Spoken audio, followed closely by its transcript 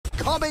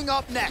Coming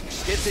up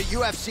next, it's a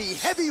UFC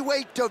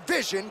heavyweight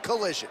division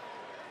collision.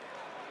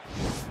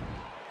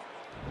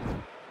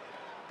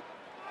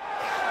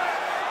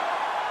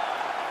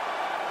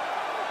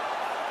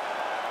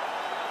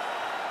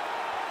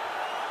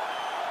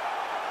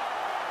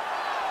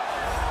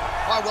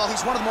 All right, well,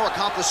 he's one of the more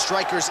accomplished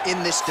strikers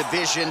in this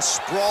division.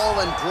 Sprawl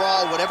and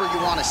brawl, whatever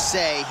you want to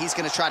say, he's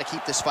going to try to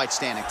keep this fight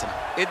standing tonight.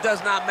 It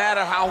does not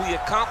matter how he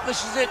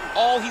accomplishes it.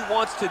 All he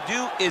wants to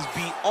do is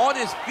be on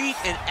his feet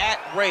and at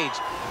range,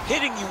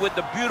 hitting you with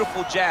the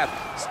beautiful jab,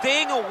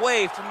 staying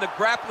away from the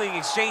grappling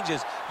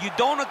exchanges. You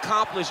don't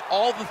accomplish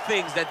all the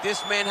things that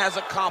this man has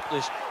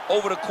accomplished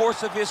over the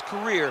course of his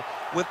career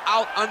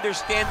without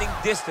understanding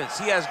distance.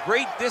 He has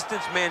great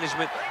distance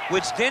management,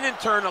 which then in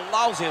turn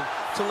allows him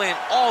to land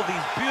all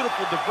these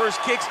beautiful diverse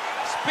kicks,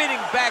 spinning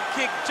back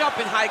kick,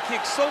 jumping high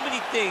kick, so many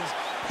things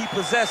he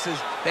possesses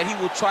that he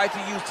will try to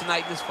use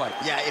tonight in this fight.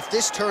 Yeah, if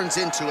this turns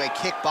into a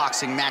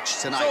kickboxing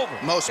match tonight,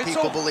 most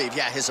people believe,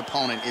 yeah, his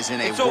opponent is in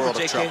a world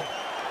of trouble.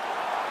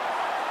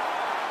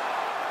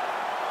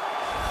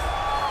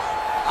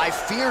 I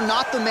fear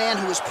not the man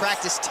who has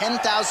practiced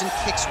 10,000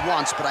 kicks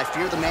once, but I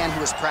fear the man who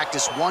has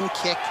practiced one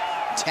kick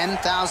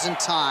 10,000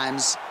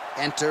 times.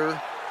 Enter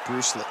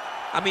Bruce Lee.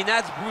 I mean,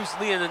 that's Bruce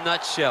Lee in a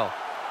nutshell.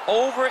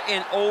 Over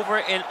and over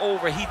and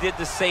over, he did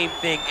the same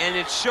thing, and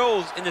it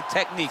shows in the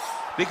technique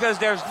because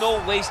there's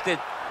no wasted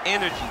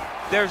energy.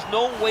 There's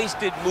no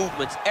wasted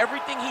movements.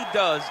 Everything he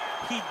does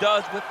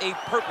with a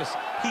purpose.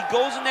 He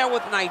goes in there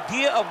with an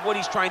idea of what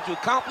he's trying to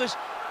accomplish,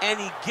 and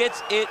he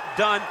gets it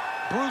done.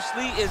 Bruce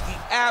Lee is the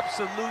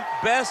absolute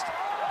best.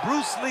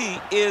 Bruce Lee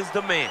is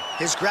the man.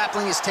 His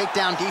grappling, his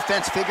takedown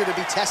defense figure to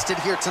be tested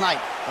here tonight,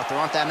 but there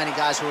aren't that many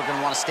guys who are going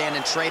to want to stand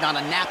and trade on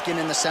a napkin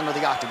in the center of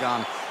the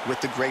octagon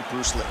with the great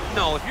Bruce Lee.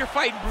 No, if you're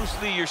fighting Bruce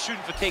Lee, you're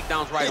shooting for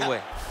takedowns right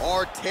away.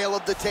 Our tale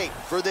of the tape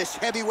for this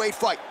heavyweight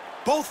fight.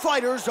 Both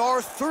fighters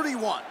are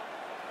 31,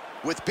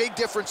 with big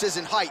differences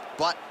in height,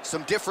 but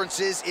some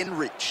differences in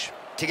reach.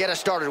 To get us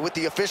started with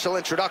the official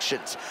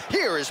introductions,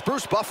 here is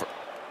Bruce Buffer.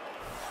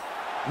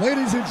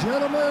 Ladies and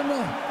gentlemen,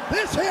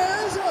 this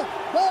is the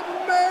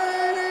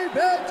main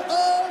event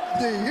of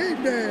the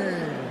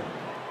evening.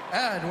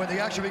 And when the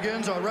action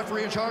begins, our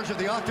referee in charge of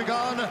the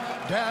octagon,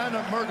 Dan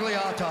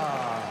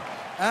Murgliata.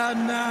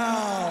 And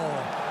now,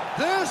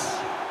 this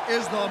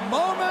is the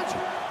moment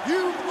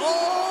you've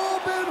all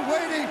been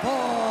waiting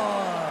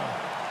for.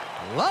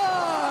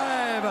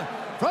 Live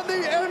from the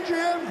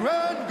MGM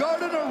Grand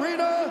Garden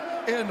Arena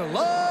in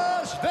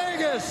Las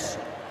Vegas.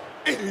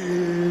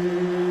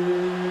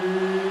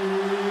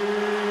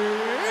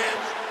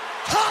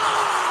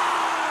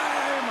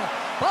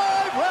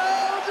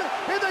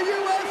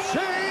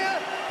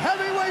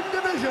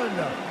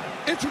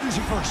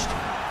 Introducing first,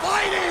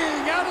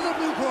 fighting out of the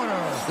blue corner.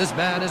 This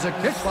man is a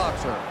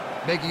kickboxer,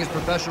 making his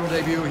professional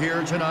debut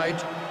here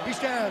tonight. He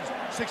stands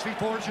 6 feet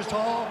 4 inches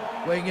tall,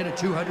 weighing in at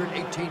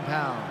 218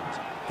 pounds.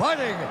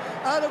 Fighting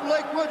out of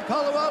Lakewood,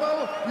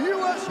 Colorado,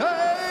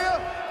 USA,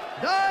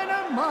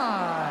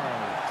 Dynamite.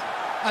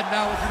 And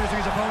now introducing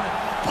his opponent,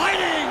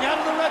 fighting out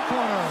of the red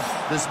corner.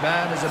 This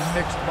man is a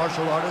mixed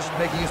martial artist,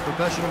 making his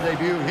professional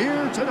debut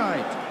here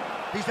tonight.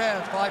 He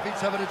stands 5 feet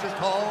 7 inches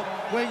tall,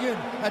 weighing in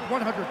at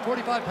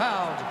 145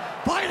 pounds.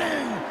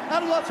 Fighting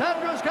out of Los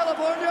Angeles,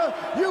 California,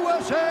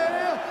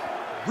 USA,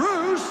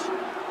 Bruce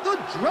the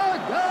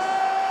Dragon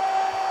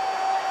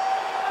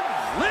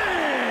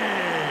Lee.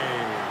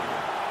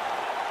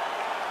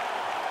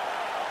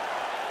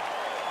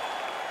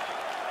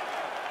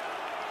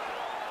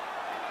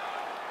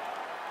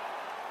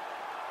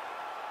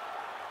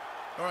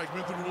 All right,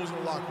 commit to the rules in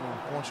the locker room.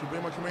 I want you to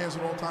obey my commands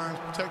at all times,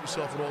 protect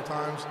yourself at all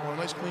times. I want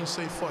a nice, clean,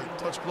 safe fight.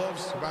 Touch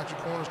gloves, back your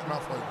corners, come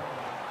out fighting.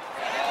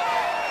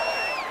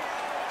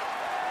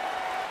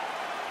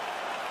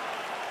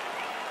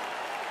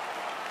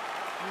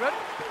 You ready?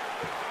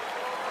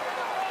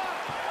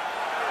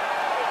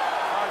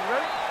 Are you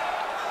ready?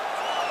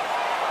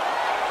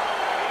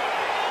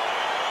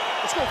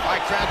 Let's go. All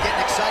right, crowd getting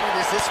excited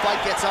as this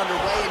fight gets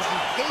underway, and you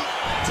hate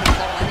to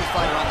call any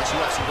fighter on this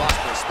UFC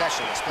roster a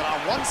specialist, but on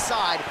one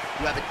side,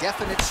 you have a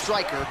definite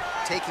striker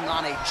taking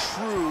on a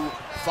true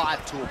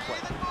five-tool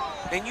player.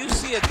 And you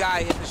see a guy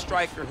in the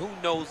striker who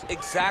knows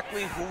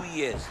exactly who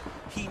he is.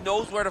 He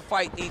knows where the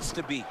fight needs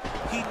to be.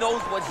 He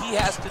knows what he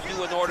has to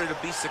do in order to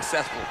be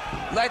successful.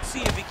 Let's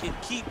see if he can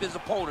keep his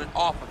opponent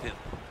off of him.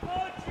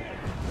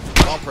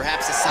 Well,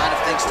 perhaps a sign of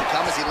things to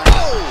come as he lands.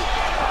 Oh!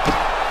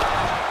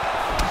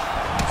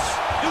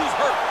 Dude's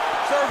hurt.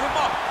 Serve him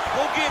up.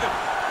 Go get him.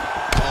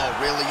 Oh,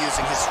 really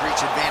using his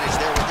reach advantage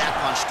there with that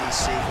punch,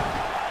 DC.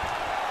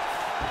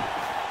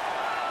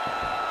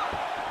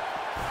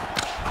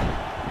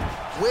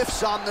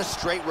 Whiffs on the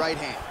straight right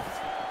hand.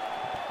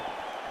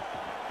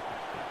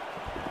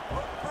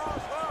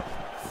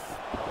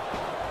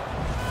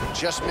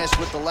 Just missed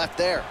with the left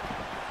there.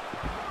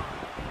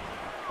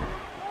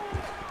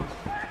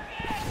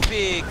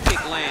 Big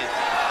kick land.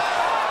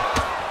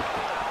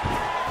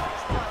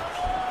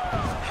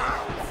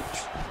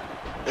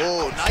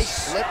 Oh,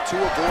 nice slip to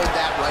avoid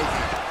that right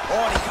hand.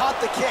 Oh, and he caught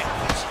the kick.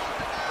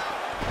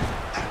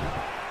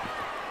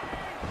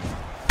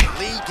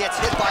 gets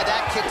hit by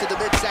that kick to the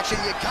midsection.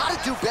 You gotta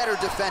do better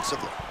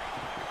defensively.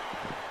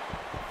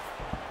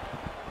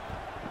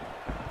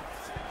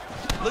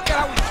 Look at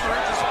how he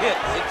turns his hip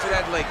into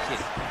that leg kick.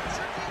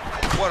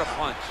 What a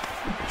punch.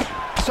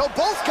 So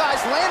both guys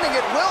landing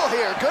at will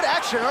here. Good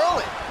action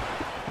early.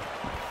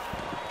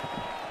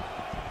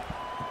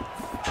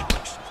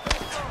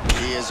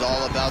 He is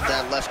all about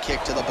that left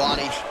kick to the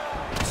body.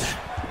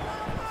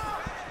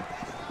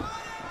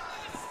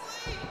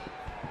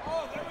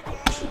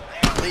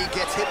 Lee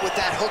gets hit with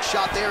that hook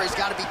shot there. He's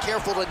got to be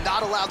careful to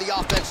not allow the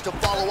offense to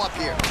follow up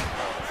here.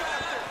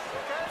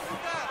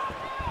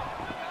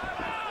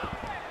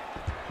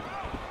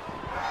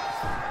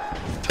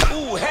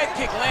 Ooh, head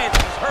kick lands.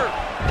 He's hurt.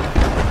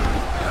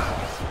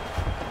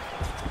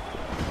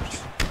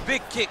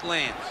 Big kick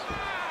lands.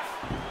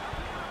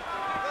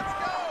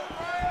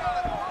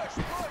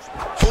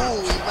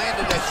 Ooh, he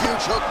landed a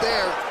huge hook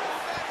there.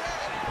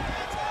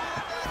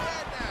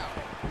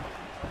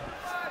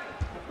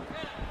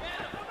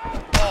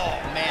 Oh,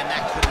 man,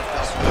 that could have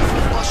felt good.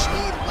 Flush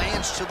knee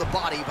lands to the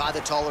body by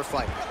the taller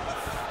fighter.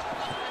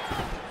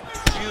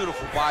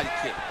 Beautiful body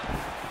kick.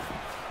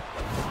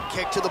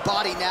 Kick to the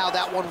body now.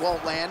 That one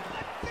won't land.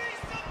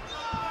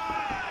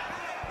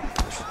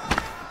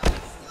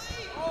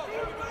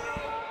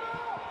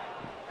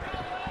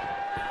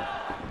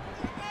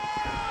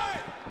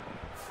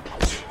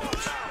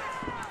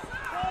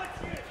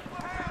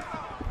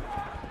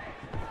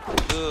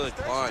 Good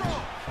punch.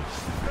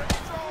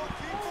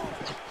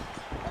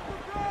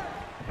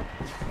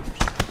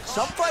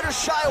 Some fighters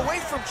shy away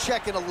from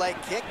checking a leg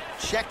kick.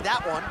 Check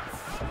that one.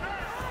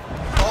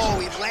 Oh,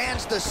 he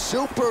lands the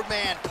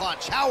Superman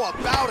punch. How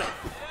about it?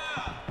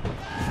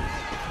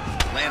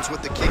 Lands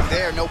with the kick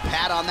there. No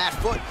pad on that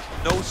foot.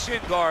 No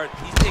shin guard.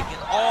 He's taking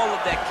all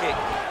of that kick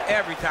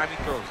every time he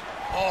throws it.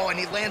 Oh, and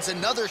he lands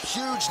another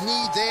huge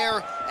knee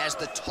there as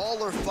the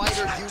taller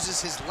fighter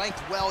uses his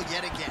length well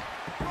yet again.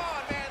 Come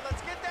on, man.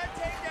 Let's get that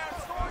takedown.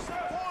 Score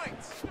some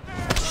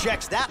points.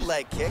 Checks that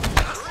leg kick.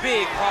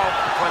 Big,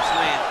 powerful punch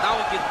lands.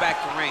 Now he gets back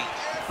to range.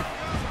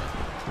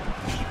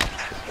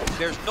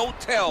 There's no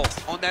tell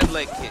on that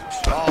leg kick.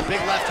 Oh, big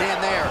left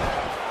hand there.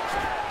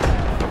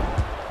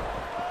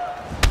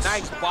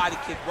 Nice body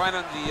kick right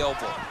under the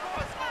elbow.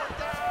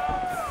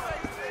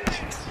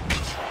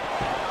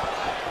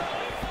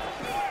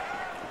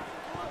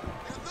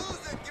 You're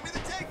losing. Give me the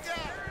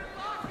takedown.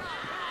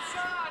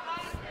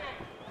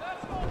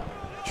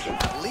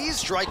 Lee's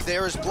strike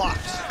there is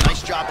blocked.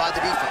 Nice job by the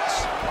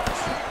defense.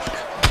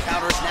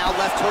 Counters now,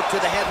 left hook to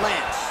the head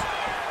lands.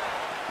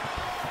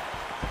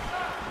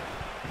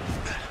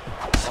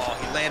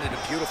 Landed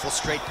a beautiful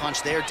straight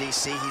punch there,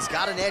 DC. He's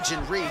got an edge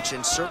in reach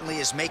and certainly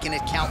is making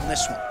it count in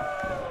this one.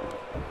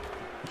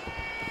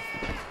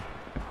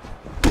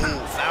 Ooh,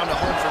 found a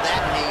home for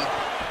that knee.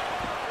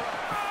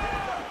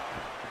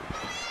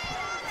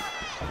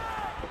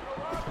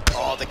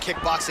 Oh, the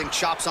kickboxing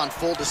chops on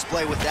full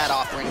display with that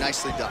offering.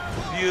 Nicely done.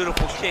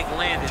 Beautiful kick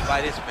landed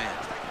by this man.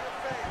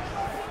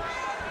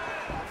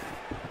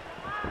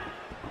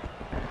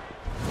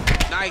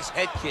 Nice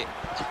head kick.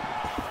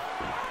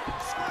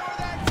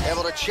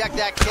 Able to check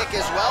that kick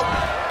as well.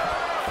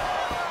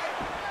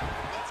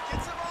 Let's get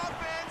some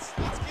offense.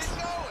 Let's get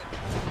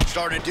going.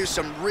 Starting to do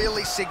some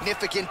really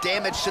significant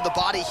damage to the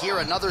body here.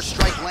 Another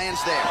strike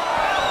lands there.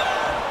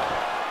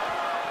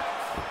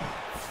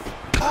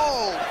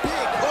 Oh,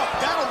 big hook.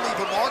 That'll leave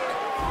a mark.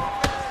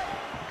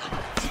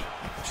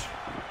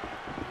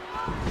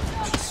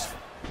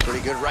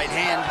 Pretty good right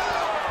hand.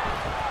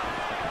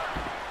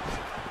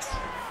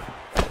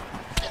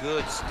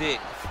 Good stick.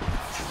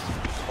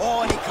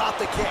 Oh, and he caught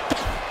the kick.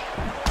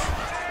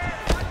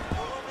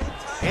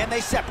 And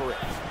they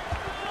separate.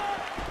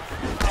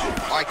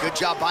 All right, good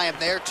job by him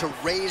there to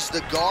raise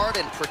the guard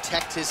and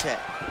protect his head.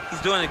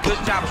 He's doing a good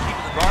job of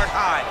keeping the guard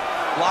high,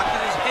 blocking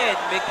his head,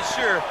 making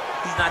sure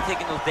he's not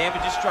taking those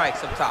damaging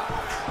strikes up top.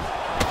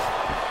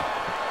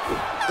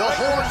 The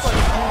horns,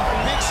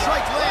 big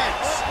strike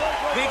lands.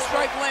 Big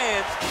strike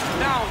lands.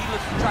 Now he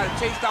looks to try to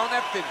chase down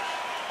that finish.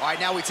 All right,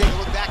 now we take a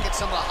look back at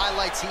some of the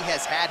highlights. He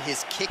has had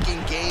his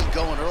kicking game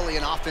going early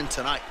and often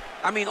tonight.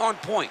 I mean, on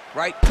point,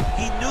 right?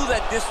 He knew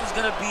that this was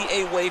going to be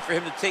a way for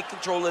him to take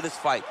control of this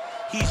fight.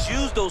 He's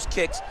used those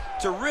kicks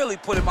to really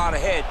put him out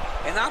ahead,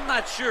 and I'm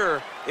not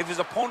sure if his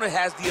opponent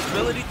has the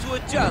ability to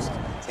adjust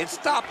and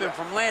stop him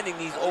from landing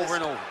these over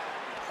and over.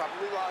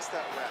 Probably lost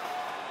that round.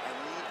 I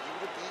need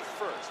you to be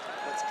first.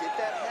 Let's get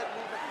that head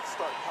movement and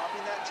start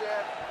popping that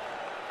jab.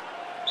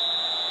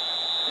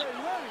 Okay,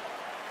 you ready?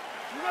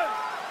 You ready?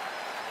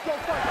 Go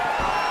fight.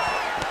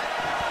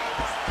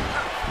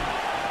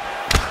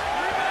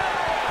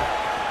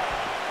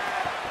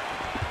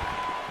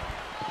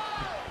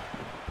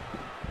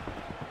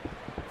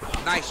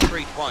 Nice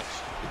straight punch.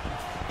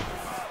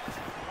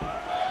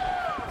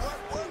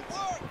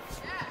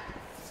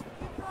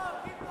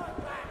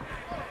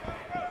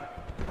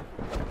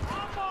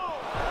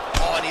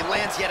 Oh, and he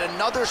lands yet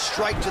another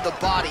strike to the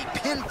body.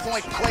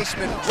 Pinpoint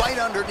placement right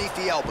underneath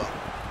the elbow.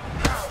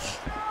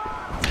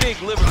 Big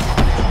liver.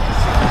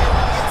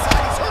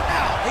 Inside, he's hurt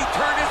now. He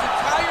turned his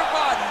entire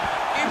body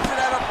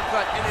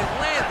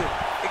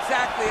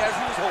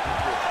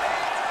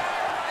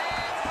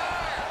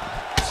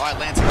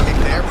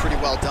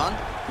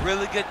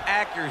Really good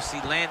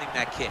accuracy landing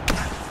that kick.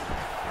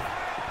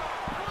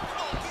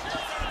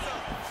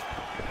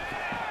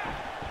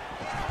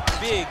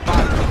 Big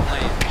body kick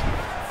land.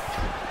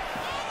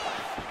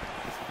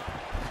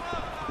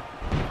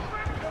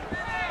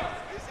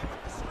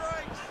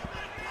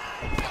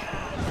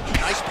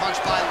 Nice punch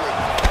by Lee.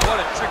 What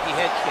a tricky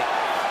head kick.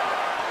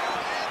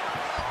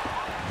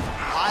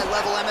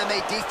 High-level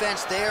MMA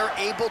defense there,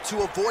 able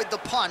to avoid the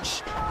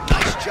punch.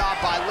 Nice job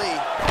by Lee.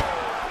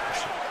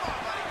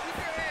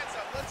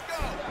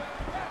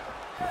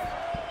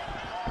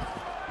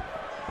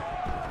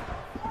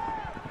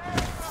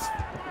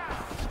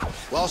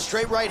 Well,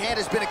 straight right hand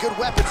has been a good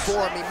weapon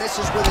for him. He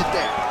misses with it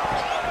there.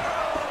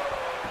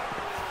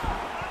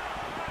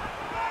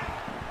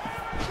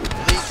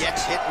 Lee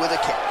gets hit with a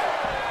kick.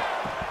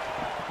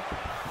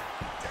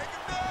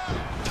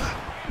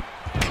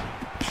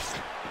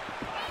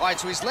 All right,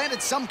 so he's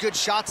landed some good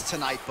shots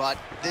tonight, but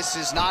this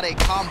is not a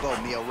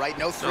combo meal, right?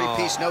 No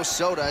three-piece, no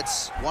soda.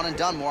 It's one and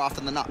done more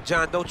often than not.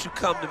 John, don't you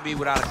come to me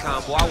without a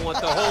combo. I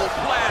want the whole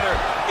platter.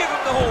 Give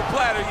him the whole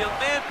platter, young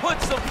man. Put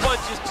some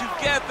punches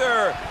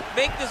together.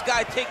 Make this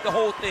guy take the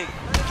whole thing.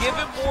 Give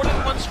him more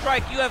than one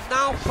strike. You have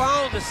now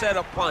found a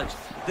setup punch.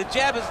 The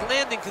jab is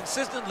landing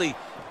consistently.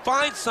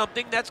 Find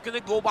something that's going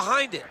to go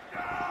behind it.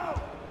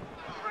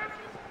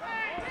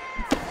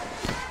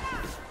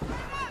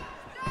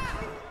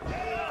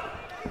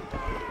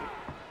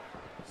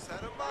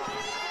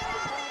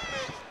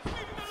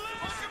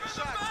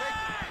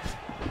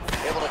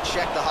 Able to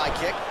check the high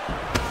kick.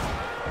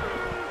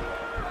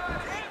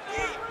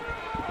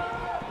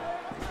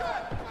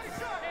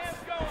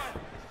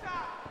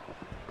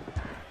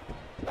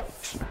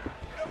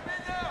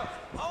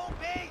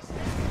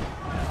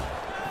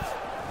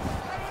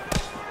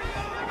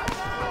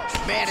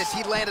 Man, as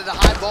he landed a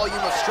high volume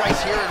of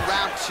strikes here in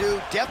round 2,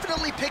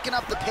 definitely picking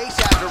up the pace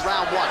after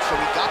round 1. So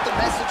he got the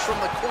message from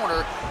the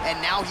corner,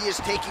 and now he is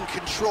taking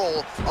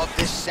control of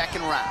this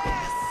second round.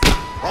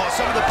 Oh,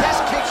 some of the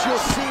best kicks you'll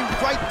see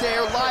right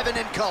there, live and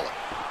in color.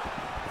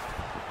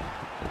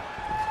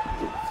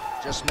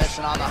 Just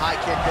missing on the high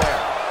kick there.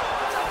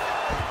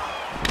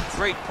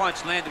 Great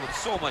punch landed with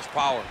so much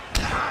power.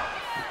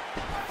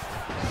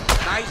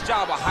 Nice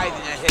job of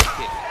hiding that head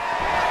kick.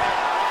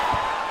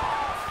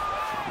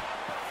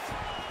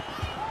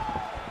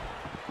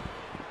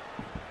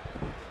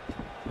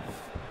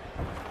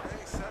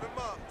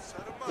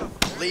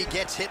 Lee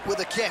gets hit with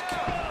a kick.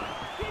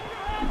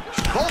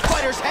 Both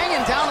fighters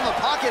hanging down in the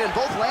pocket and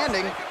both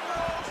landing.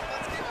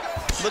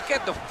 Look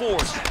at the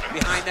force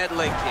behind that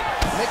leg kick.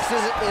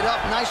 Mixes it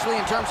up nicely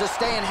in terms of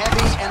staying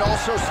heavy and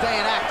also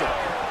staying active.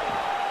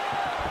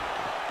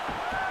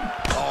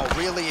 Oh,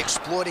 really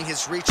exploiting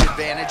his reach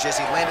advantage as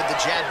he landed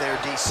the jab there,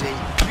 DC.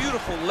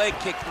 Beautiful leg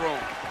kick thrown.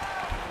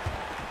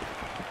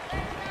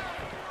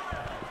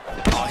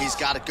 Oh, he's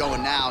got it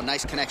going now.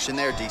 Nice connection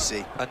there,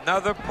 DC.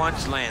 Another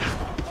punch landed.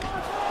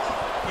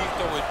 He's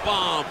throwing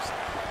bombs.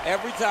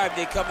 Every time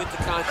they come into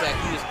contact,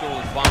 he is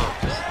throwing bombs.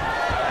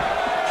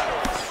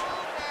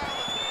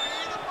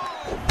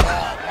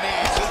 Oh,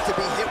 man, hate to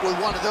be hit with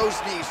one of those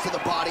knees to the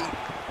body.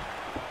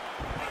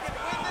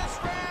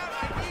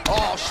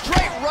 Oh,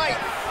 straight right.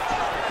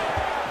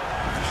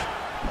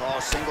 Oh,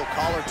 single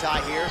collar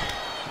tie here.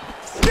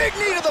 Big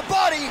knee to the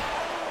body.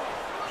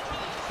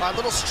 A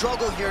little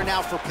struggle here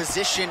now for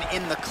position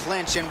in the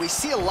clinch, and we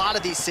see a lot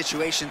of these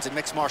situations in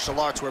mixed martial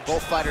arts where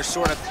both fighters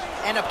sort of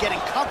end up getting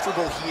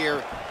comfortable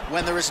here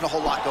when there isn't a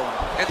whole lot going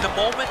on. And the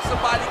moment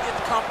somebody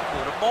gets comfortable,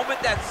 the moment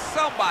that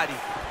somebody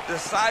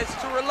decides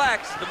to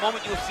relax, the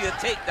moment you'll see a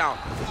takedown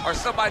or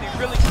somebody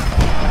really...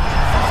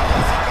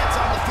 As he gets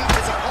on the feet,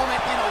 his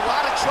opponent in a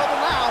lot of trouble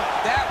now.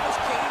 That was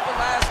Cain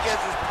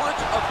Velasquez's punch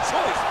of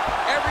choice.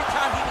 Every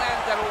time he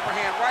landed that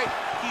overhand right,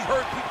 he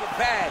hurt people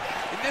bad.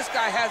 And this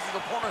guy has his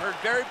opponent hurt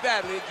very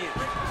badly again.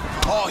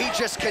 Oh, he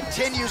just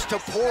continues to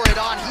pour it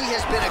on. He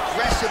has been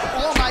aggressive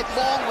all night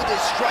long with his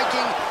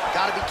striking.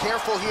 Got to be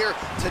careful here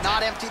to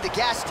not empty the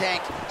gas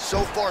tank.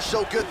 So far,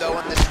 so good, though,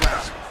 in this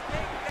round.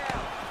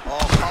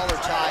 Oh, collar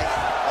tie.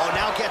 Oh,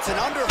 now gets an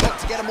underhook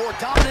to get a more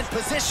dominant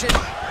position.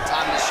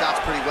 Timing the shots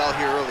pretty well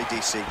here early,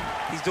 DC.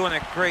 He's doing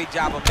a great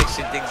job of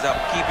mixing things up,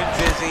 keeping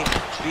busy,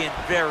 being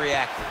very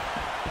active.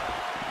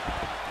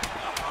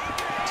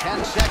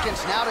 10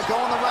 seconds now to go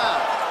in the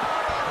round.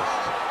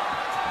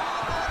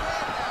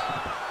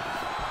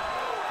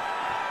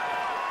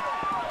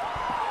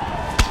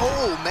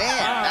 Oh,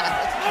 man.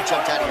 I think you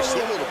jumped out of your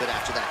seat a little bit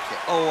after that kick.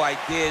 Oh, I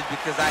did,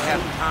 because I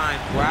have time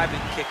grabbing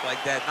kick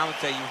like that. And I'm going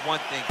to tell you one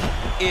thing,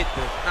 it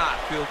does not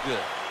feel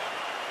good.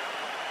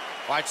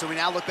 All right, so we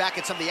now look back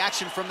at some of the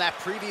action from that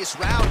previous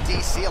round,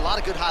 DC. A lot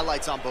of good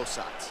highlights on both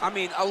sides. I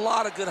mean, a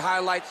lot of good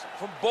highlights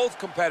from both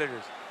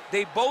competitors.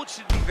 They both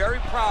should be very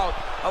proud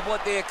of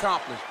what they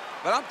accomplished.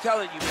 But I'm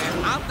telling you,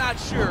 man, I'm not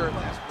sure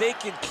they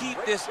can keep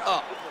this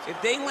up.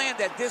 If they land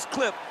at this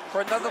clip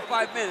for another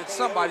 5 minutes,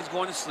 somebody's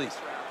going to sleep.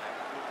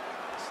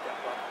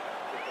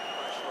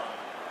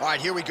 All right,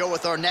 here we go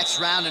with our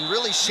next round, and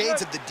really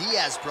shades of the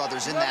Diaz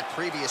brothers in that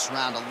previous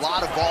round. A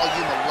lot of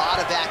volume, a lot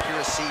of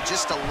accuracy,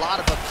 just a lot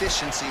of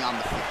efficiency on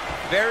the field.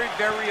 Very,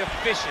 very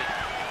efficient.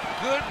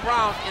 Good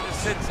round in the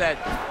sense that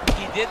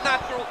he did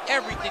not throw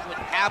everything with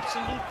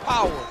absolute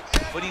power,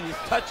 but he was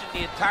touching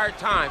the entire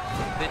time.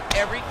 Then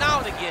every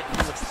now and again,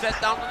 he would set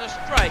down on a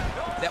strike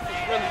that was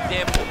really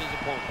damaging his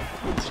opponent.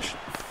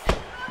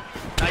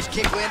 Nice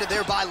kick landed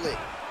there by Lee.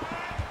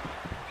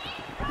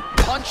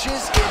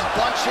 Punches in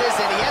bunches,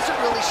 and he hasn't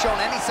really shown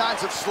any signs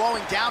of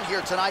slowing down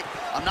here tonight.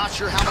 I'm not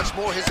sure how much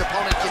more his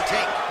opponent can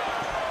take.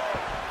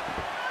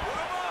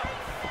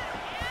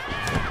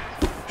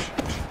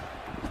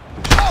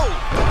 Oh!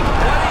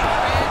 What a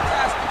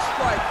fantastic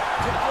strike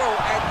to throw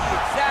at the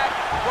exact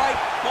right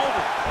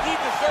moment. He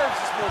deserves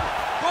this moment.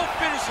 Go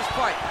finish this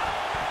fight.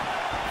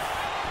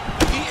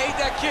 He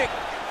ate that kick.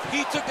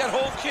 He took that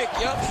whole kick,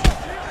 yep.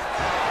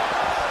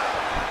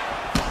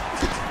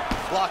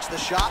 Blocks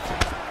the shot.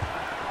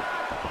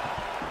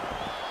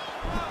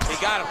 He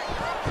got him.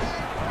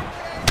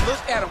 Look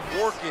at him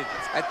working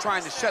at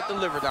trying to shut the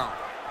liver down.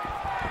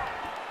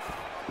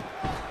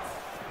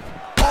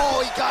 Oh,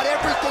 he got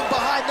everything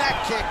behind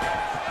that kick.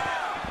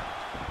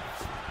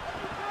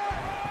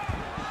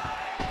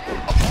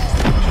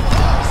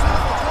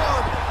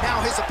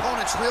 Now his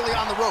opponent's really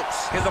on the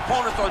ropes. His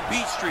opponent's on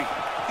Beach Street.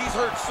 He's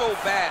hurt so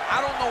bad.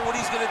 I don't know what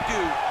he's gonna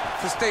do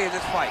to stay in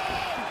this fight.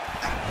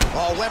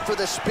 Oh, went for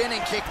the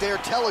spinning kick there,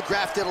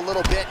 telegraphed it a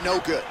little bit, no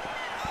good.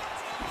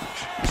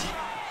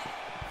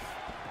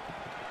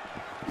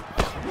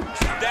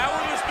 That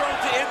one was thrown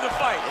to end the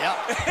fight. Yep.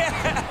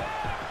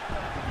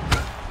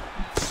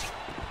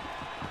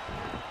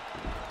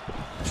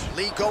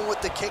 Lee going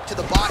with the kick to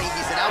the body.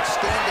 He's an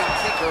outstanding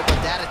kicker,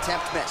 but that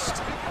attempt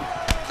missed.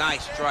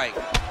 Nice strike.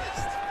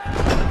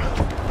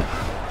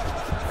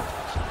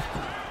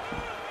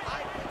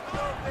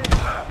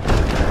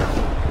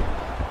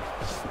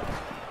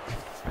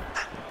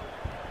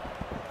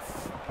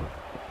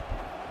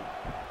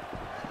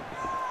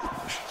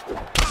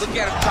 Look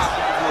at him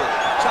chopping the wood.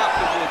 Chop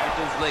the wood with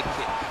those leg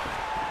kicks.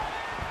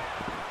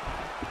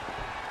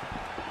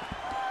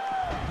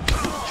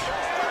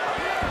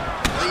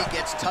 Lee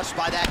gets touched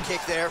by that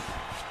kick there.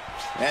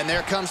 And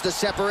there comes the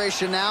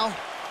separation now.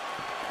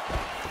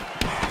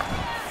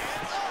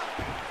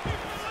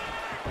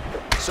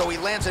 So he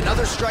lands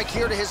another strike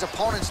here to his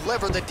opponent's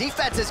liver. The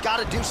defense has got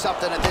to do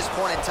something at this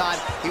point in time.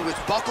 He was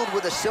buckled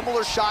with a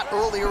similar shot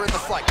earlier in the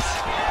fight.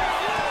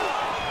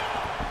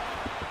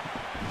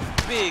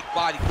 Big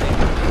body kick.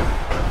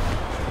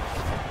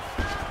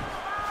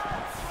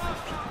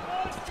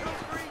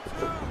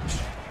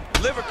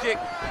 Liver kick.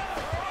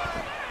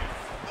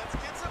 Let's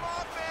get some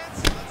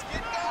offense. Let's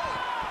get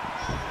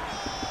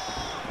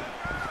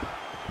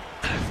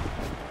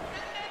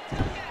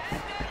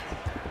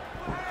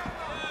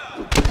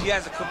going. He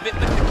has a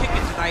commitment to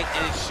kicking tonight,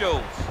 and it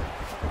shows.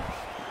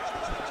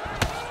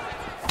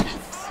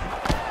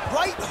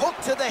 Right hook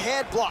to the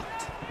head,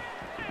 blocked.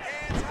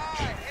 Hands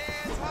high,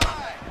 hands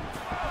high.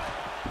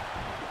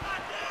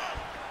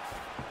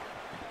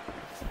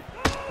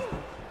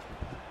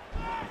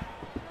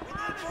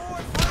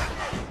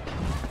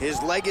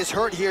 His leg is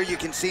hurt here. You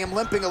can see him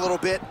limping a little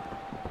bit.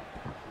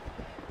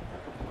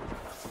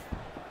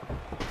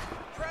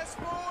 Press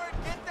forward,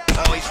 get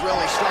that. Oh, he's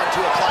really starting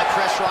to apply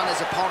pressure on his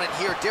opponent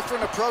here.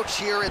 Different approach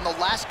here in the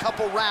last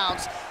couple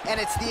rounds, and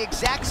it's the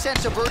exact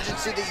sense of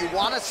urgency that you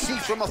want to see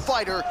from a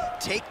fighter.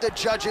 Take the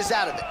judges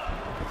out of it.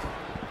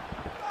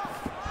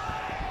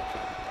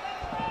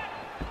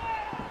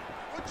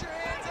 Put your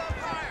hands up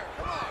higher,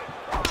 come on.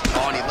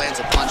 Oh, and he lands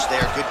a punch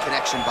there. Good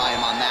connection by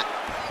him on that.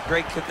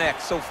 Great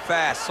connect, so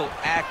fast, so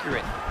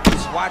accurate.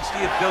 Just watch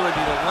the ability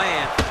to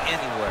land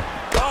anywhere.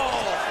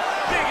 Oh,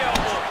 big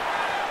elbow.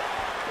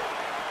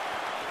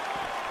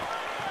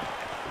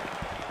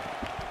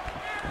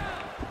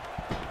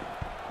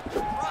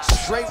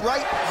 Straight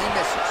right, he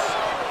misses.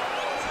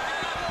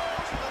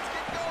 Let's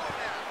get going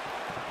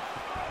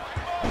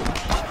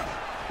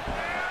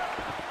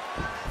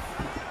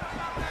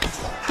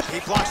now. He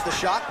blocks the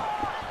shot.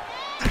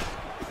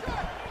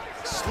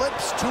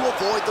 Slips to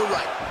avoid the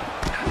right.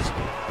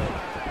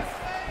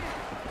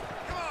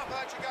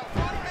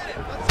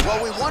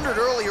 Well, we wondered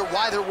earlier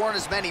why there weren't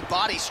as many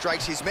body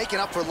strikes. He's making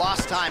up for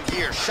lost time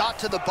here. Shot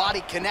to the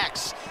body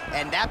connects,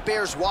 and that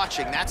bears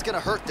watching. That's going to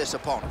hurt this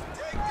opponent.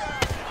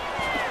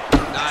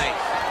 Nice.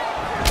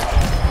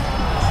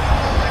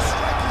 That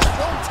strike he's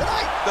thrown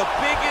tonight. The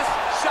biggest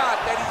shot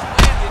that he's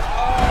landed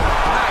all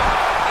night.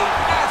 A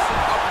massive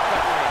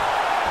uppercut land.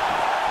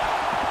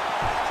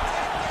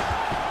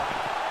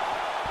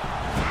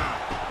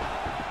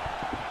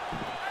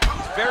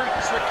 He's very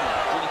tricky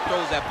when he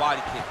throws that body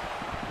kick.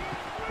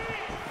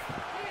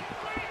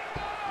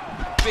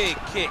 Big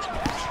kick.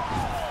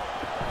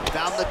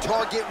 Found the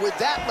target with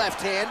that left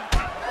hand.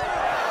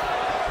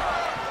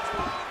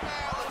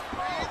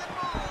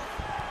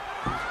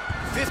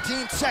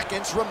 15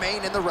 seconds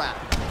remain in the round.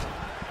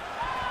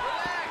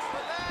 Relax,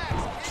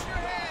 relax. Get your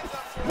hands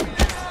up so we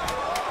can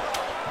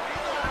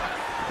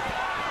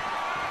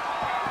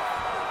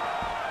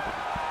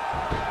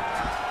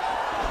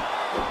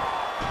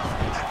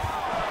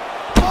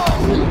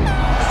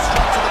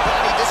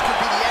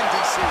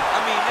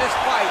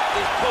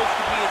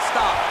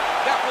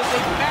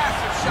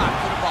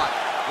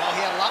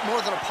lot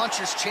more than a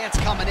puncher's chance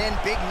coming in.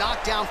 Big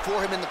knockdown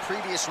for him in the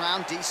previous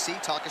round.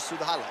 DC, talk us through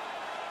the highlight.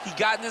 He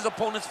got in his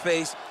opponent's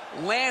face,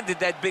 landed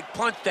that big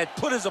punch that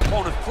put his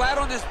opponent flat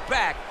on his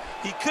back.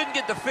 He couldn't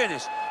get the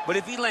finish, but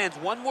if he lands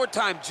one more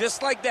time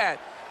just like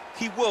that,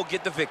 he will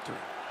get the victory.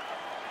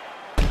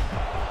 Take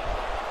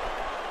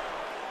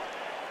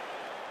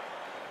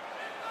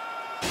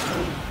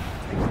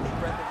a deep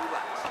breath and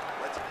relax.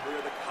 Let's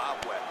clear the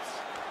cobwebs.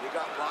 You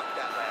got rocked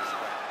that last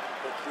round,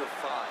 but you're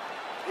fine.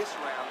 This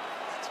round,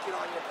 let's get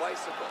on your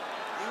bicycle.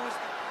 Use...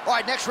 All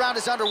right, next round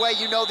is underway.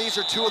 You know these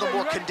are two of the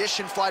more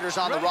conditioned fighters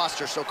on the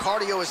roster, so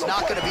cardio is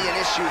not going to be an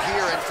issue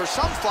here. And for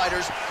some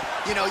fighters,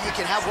 you know, you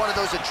can have one of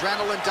those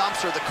adrenaline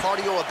dumps or the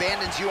cardio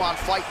abandons you on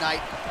fight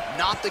night.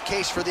 Not the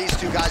case for these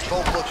two guys.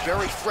 Both look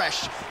very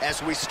fresh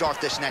as we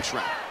start this next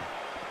round.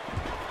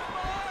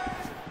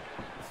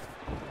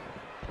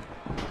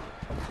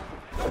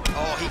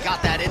 Oh, he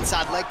got that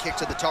inside leg kick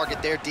to the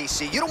target there,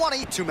 DC. You don't want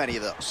to eat too many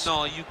of those.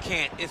 No, you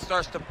can't. It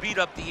starts to beat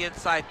up the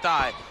inside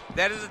thigh.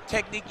 That is a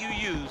technique you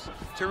use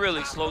to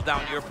really slow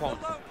down your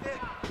opponent.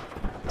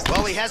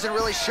 Well, he hasn't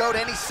really showed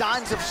any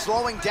signs of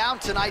slowing down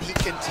tonight. He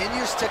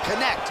continues to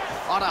connect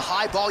on a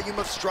high volume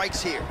of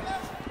strikes here.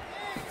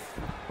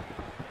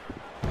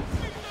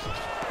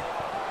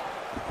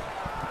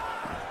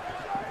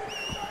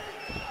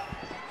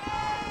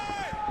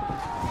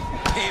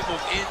 Game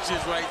of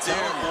inches right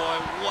there, boy.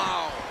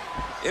 Wow.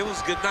 It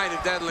was good night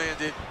if that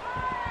landed.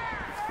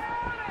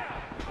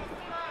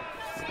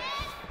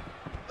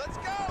 Let's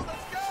go,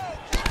 let's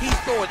go! He's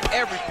throwing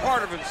every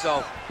part of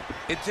himself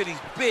into these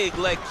big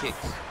leg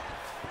kicks.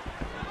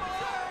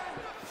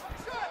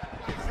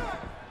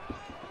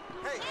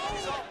 Hey,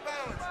 he's off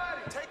balance.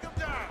 Take him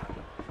down.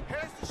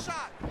 Here's the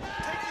shot.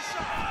 Take the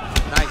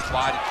shot. Nice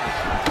body kick.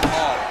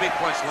 Oh, big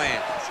punch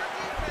land. It's your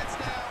defense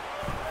now.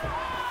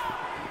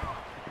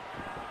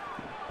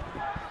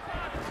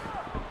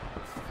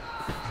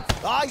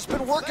 Ah, he's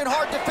been working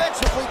hard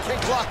defensively.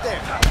 Kick block there.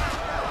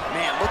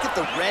 Man, look at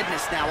the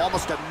redness now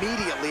almost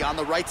immediately on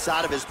the right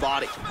side of his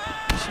body.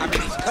 I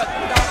mean, he's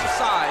cutting down the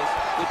size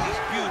with these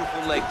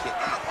beautiful leg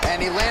kicks.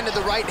 And he landed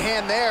the right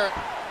hand there.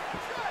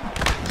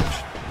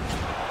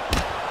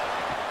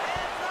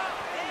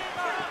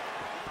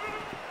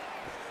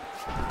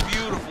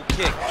 Beautiful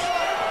kick.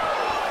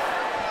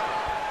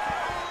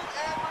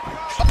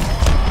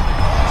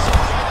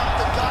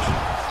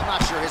 I'm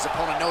not sure his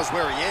opponent knows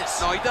where he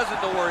is. No, he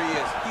doesn't know where he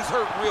is. He's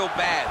hurt real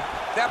bad.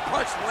 That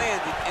punch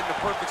landed in the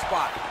perfect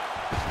spot.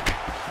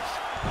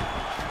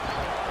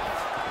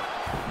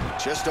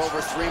 Just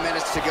over 3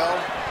 minutes to go.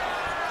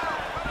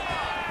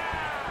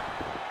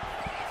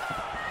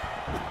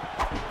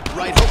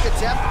 Right hook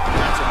attempt.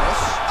 That's a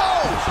miss.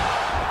 Oh!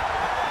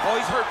 Oh,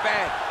 he's hurt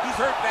bad. He's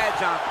hurt bad,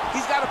 John.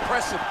 He's got to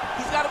press him.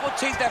 He's got to go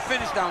chase that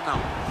finish down now.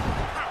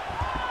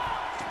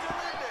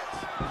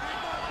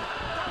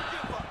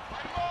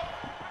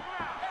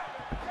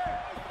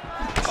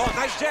 Oh,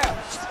 nice jab.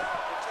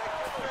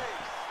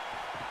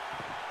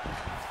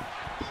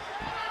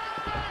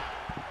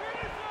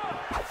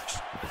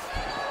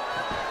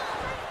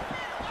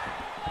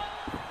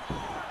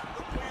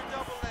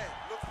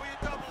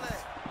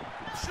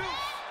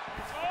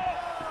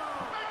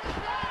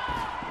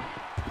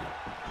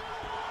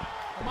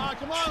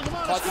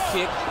 Caught the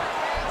kick.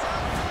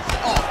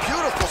 Oh,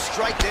 beautiful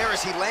strike there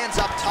as he lands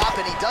up top,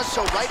 and he does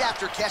so right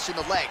after catching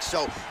the leg.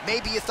 So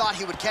maybe you thought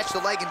he would catch the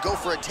leg and go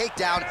for a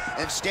takedown.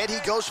 Instead, he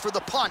goes for the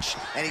punch,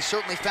 and he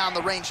certainly found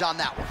the range on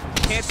that one.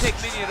 Can't take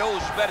many of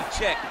those. You better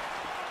check.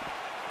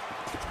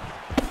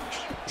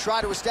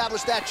 Try to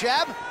establish that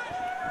jab.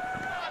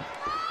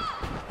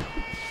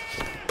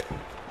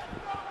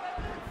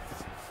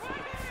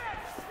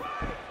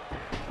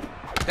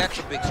 That's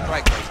a big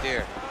strike right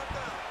there.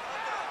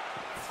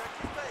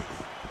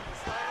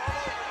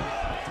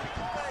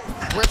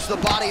 Grips the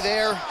body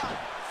there.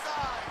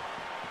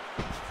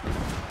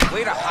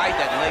 Way to hide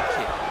that leg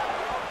kick.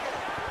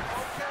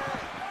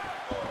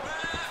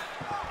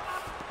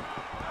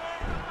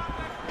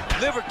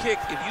 Liver kick,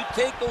 if you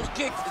take those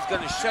kicks, it's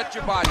going to shut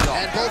your body off.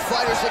 And both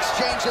fighters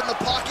exchange in the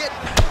pocket.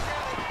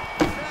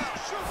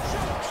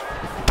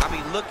 I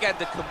mean, look at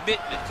the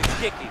commitment to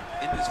kicking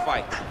in this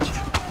fight.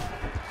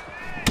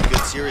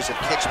 Good series of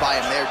kicks by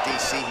him there,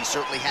 DC. He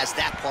certainly has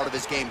that part of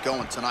his game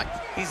going tonight.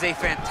 He's a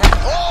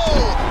fantastic...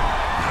 Oh!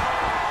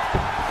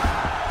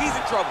 He's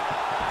in trouble.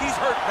 He's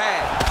hurt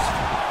bad.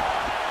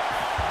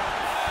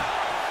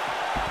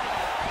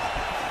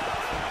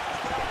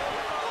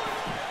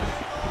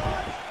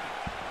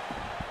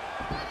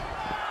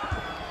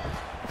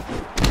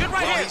 Good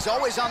right hand. He's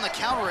always on the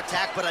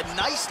counterattack, but a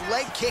nice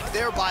leg kick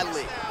there by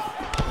Lee.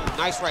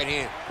 Nice right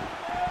hand.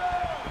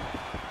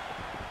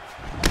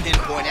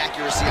 Pinpoint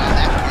accuracy on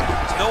that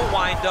kick. No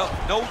wind up,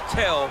 no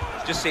tell,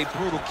 just a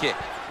brutal kick.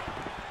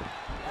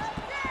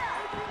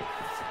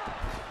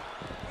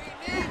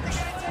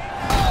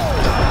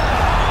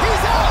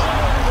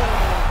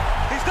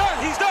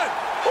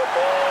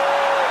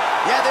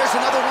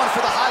 There's another one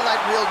for the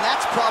highlight reel, and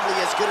that's probably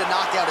as good a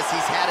knockout as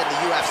he's had in the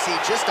UFC.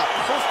 Just a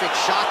perfect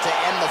shot to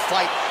end the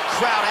fight.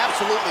 Crowd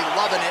absolutely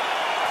loving it.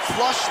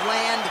 flush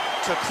land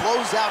to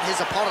close out his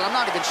opponent. I'm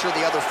not even sure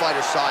the other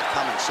fighter saw it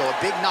coming. So a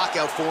big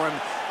knockout for him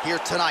here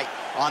tonight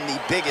on the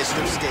biggest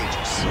of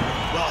stages.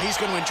 Well, he's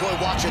going to enjoy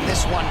watching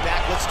this one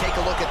back. Let's take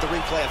a look at the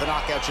replay of the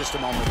knockout just a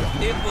moment ago.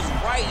 It was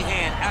right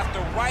hand after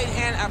right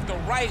hand after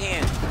right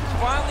hand.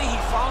 Finally, he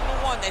found the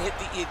one that hit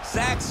the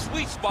exact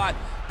sweet spot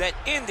that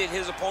ended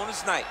his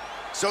opponent's night.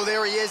 So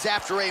there he is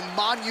after a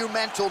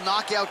monumental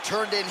knockout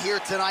turned in here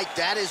tonight.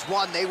 That is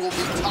one they will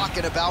be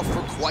talking about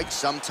for quite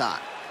some time.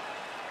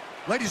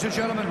 Ladies and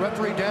gentlemen,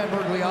 referee Dan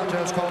Bergliata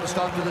has called a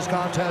stop to this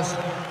contest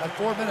at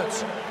 4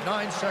 minutes,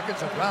 9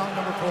 seconds of round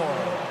number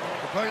 4.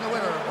 Declaring the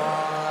winner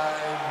by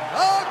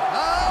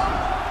knockout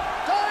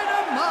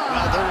dynamite.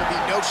 Well, there will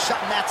be no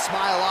shutting that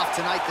smile off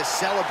tonight. The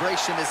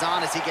celebration is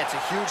on as he gets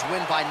a huge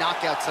win by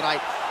knockout tonight.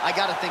 I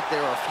got to think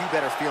there are a few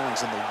better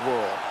feelings in the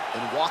world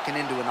than walking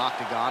into an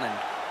octagon and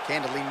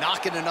candidly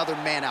knocking another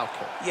man out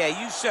cold. Yeah,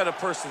 you shut a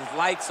person's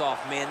lights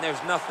off, man.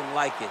 There's nothing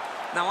like it.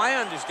 Now, I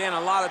understand a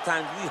lot of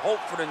times we hope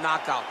for the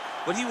knockout,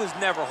 but he was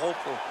never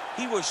hopeful.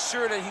 He was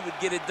sure that he would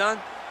get it done,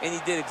 and he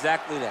did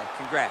exactly that.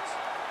 Congrats.